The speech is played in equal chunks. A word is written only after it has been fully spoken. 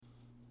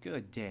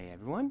Good day,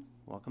 everyone.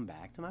 Welcome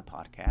back to my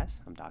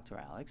podcast. I'm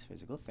Dr. Alex,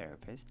 physical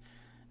therapist,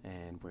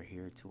 and we're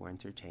here to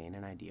entertain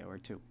an idea or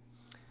two.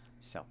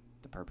 So,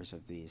 the purpose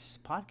of this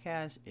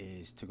podcast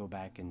is to go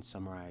back and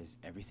summarize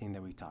everything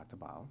that we talked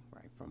about,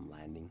 right? From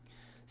landing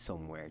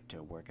somewhere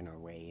to working our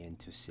way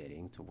into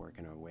sitting to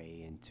working our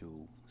way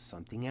into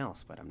something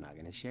else, but I'm not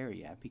going to share it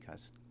yet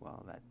because,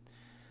 well,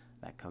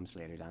 that comes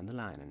later down the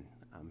line, and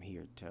I'm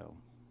here to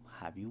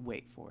have you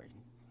wait for it.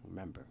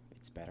 Remember,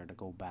 it's better to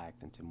go back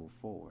than to move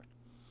forward.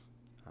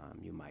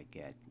 You might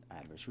get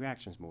adverse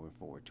reactions moving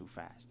forward too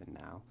fast. And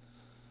now,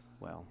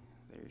 well,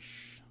 there's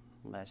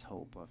less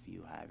hope of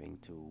you having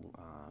to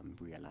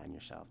realign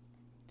yourself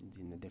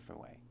in a different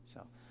way.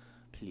 So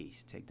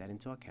please take that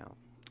into account.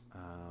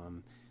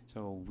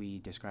 So we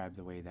described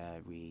the way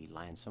that we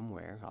land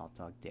somewhere, all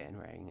tucked in,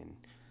 right?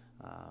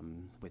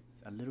 And with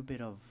a little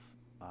bit of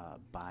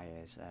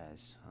bias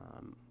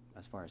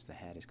as far as the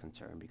head is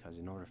concerned, because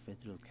in order to fit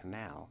through the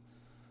canal,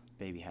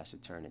 baby has to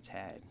turn its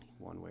head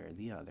one way or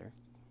the other.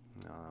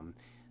 Um,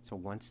 so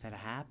once that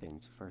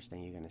happens, the first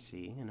thing you're going to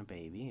see in a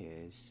baby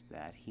is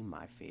that he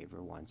might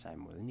favor one side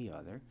more than the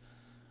other.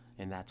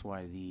 And that's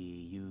why the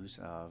use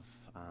of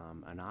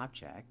an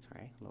object,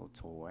 right, a little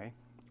toy,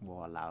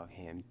 will allow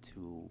him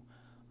to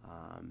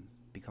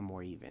become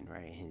more even,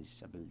 right?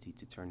 His ability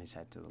to turn his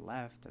head to the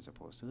left as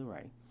opposed to the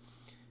right.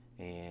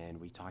 And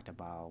we talked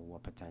about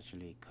what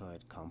potentially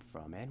could come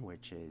from it,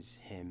 which is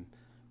him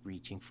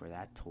reaching for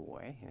that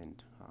toy.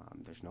 And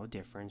there's no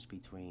difference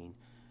between,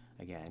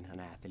 again, an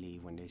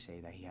athlete when they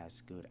say that he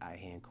has good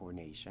eye-hand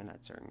coordination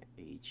at a certain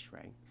age,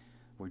 right?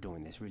 We're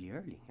doing this really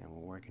early, and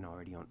we're working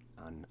already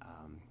on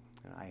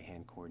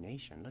eye-hand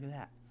coordination. Look at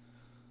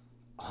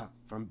that.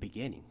 From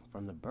beginning,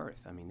 from the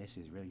birth. I mean, this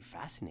is really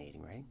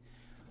fascinating, right?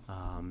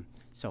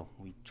 So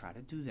we try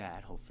to do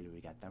that. Hopefully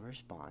we got that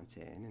response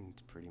in and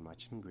pretty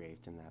much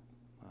engraved in that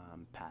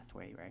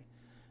pathway, right?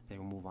 Then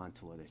we'll move on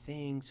to other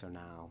things. So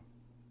now,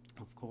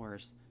 of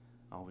course,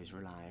 always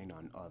relying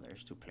on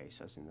others to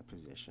place us in the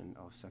position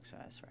of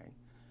success, right?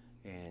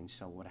 And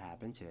so what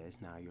happens is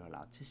now you're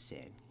allowed to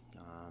sit.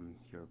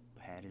 Your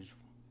head is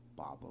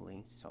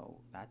bobbling, so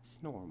that's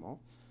normal.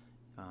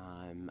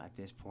 At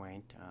this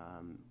point,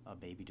 a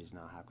baby does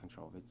not have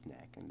control of its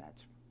neck, and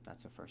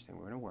that's the first thing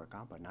we're going to work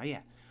on. But not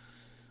yet.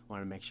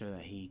 Want to make sure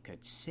that he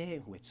could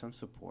sit with some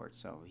support.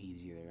 So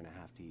he's either going to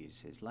have to use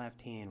his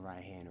left hand,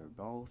 right hand, or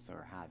both,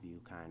 or have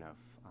you kind of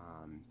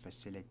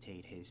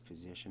facilitate his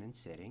position in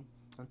sitting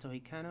until he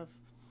kind of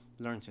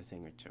learns a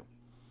thing or two.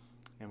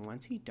 And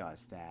once he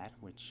does that,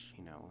 which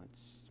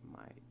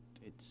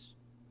it's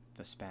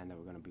the span that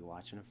we're going to be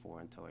watching it for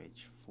until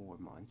age 4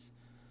 months,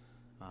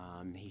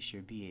 he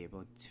should be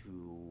able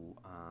to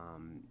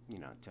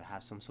to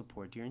have some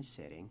support during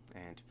sitting.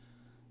 And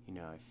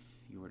if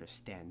you were to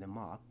stand him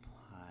up,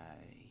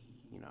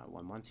 at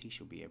 1 month he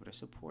should be able to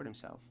support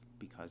himself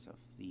because of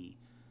the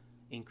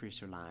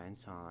increased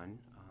reliance on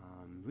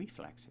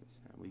reflexes.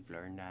 And we've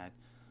learned that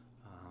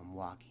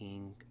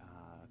walking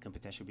can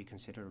potentially be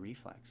considered a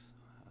reflex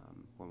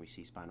when we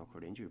see spinal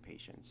cord injury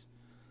patients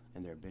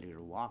and their ability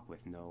to walk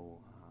with no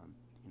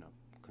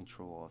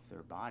control of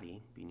their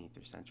body beneath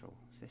their central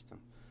system.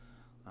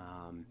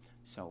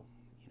 So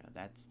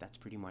that's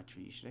pretty much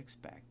what you should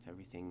expect.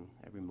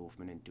 Every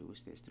movement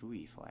induced is through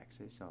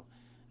reflexes. So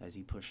as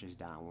he pushes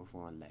down with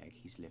one leg,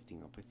 he's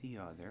lifting up with the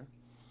other.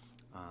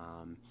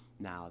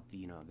 Now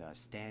the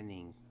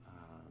standing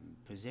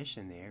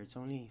position there, it's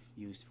only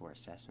used for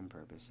assessment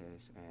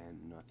purposes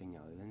and nothing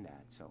other than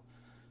that. So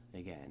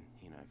again,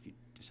 if you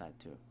decide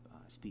to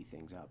speed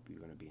things up, you're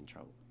going to be in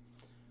trouble.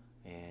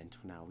 And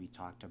now we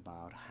talked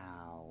about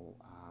how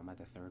at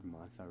the 3rd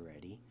month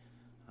already,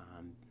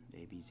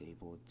 baby's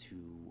able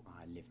to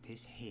lift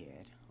his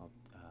head up,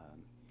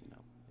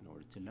 in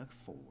order to look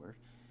forward.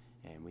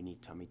 And we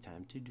need tummy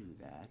time to do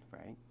that,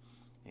 right?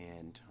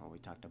 And we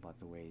talked about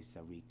the ways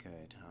that we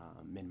could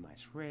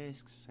minimize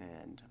risks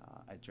and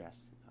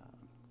address,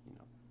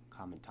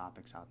 common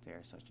topics out there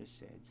such as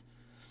SIDS.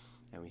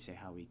 And we say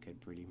how we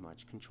could pretty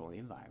much control the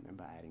environment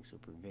by adding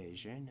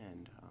supervision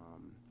and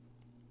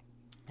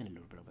a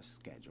little bit of a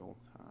schedule,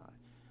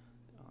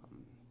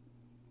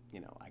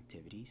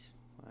 activities.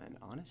 And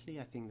honestly,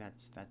 I think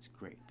that's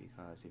great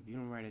because if you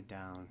don't write it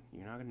down,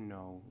 you're not going to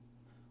know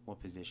what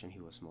position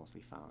he was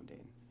mostly found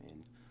in.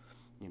 And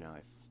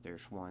if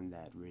there's one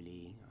that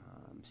really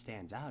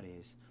stands out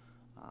is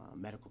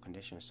medical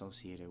condition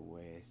associated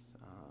with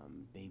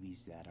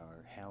babies that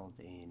are held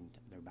in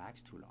their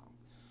backs too long,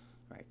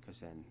 right? Because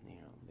then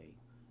they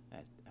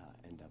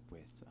end up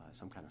with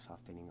some kind of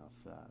softening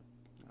of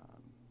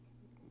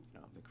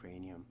the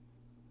cranium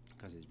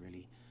because it's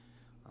really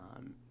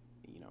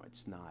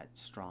it's not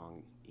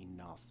strong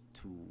enough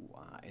to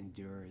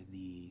endure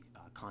the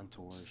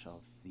contours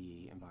of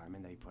the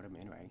environment that you put them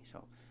in, right?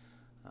 So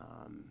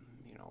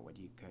what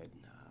you could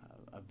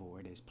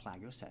avoid is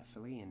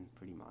plagiocephaly, and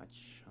pretty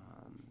much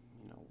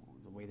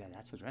the way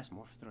that's addressed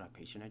more through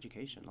patient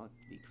education. Look,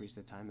 decrease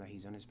the time that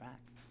he's on his back.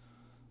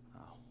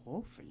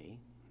 Hopefully,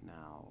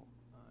 now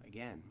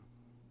again,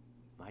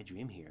 my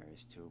dream here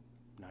is to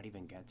not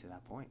even get to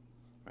that point.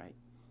 right?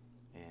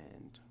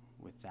 And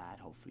with that,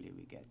 hopefully,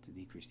 we get to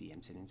decrease the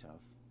incidence of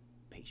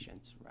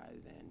patients rather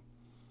than,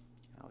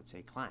 I would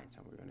say, clients.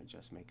 And we're going to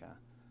just make a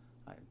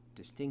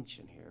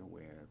distinction here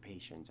where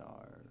patients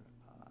are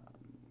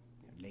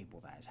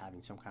labeled as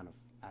having some kind of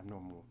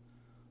abnormal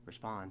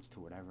response to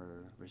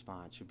whatever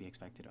response should be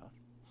expected of.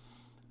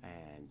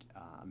 And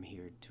I'm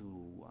here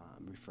to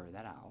refer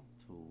that out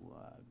to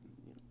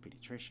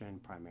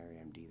pediatrician, primary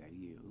MD that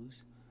you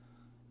use.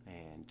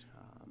 And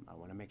I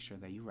want to make sure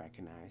that you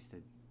recognize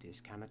that this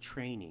kind of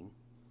training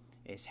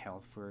is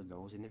held for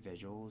those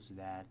individuals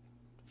that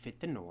fit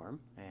the norm.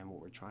 And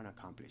what we're trying to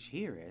accomplish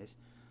here is,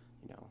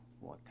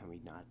 what can we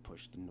not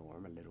push the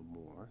norm a little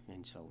more?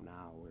 And so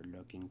now we're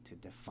looking to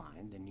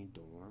define the new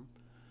norm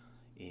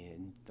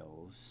in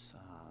those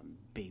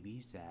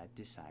babies that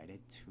decided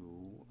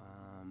to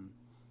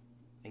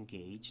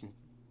engage in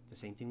the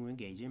same thing we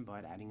engage in,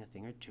 but adding a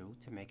thing or two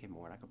to make it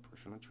more like a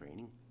personal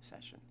training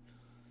session.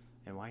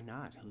 And why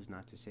not? Who's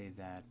not to say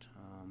that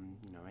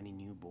any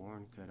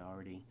newborn could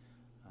already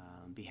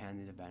be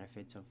handed the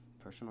benefits of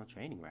personal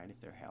training, right?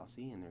 If they're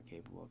healthy and they're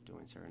capable of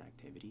doing certain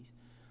activities.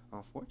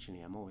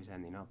 Unfortunately, I'm always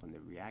ending up on the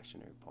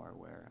reactionary part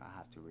where I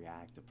have to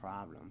react to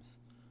problems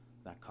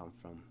that come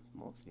from,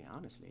 mostly,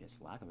 honestly, it's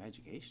lack of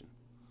education,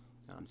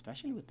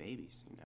 especially with babies.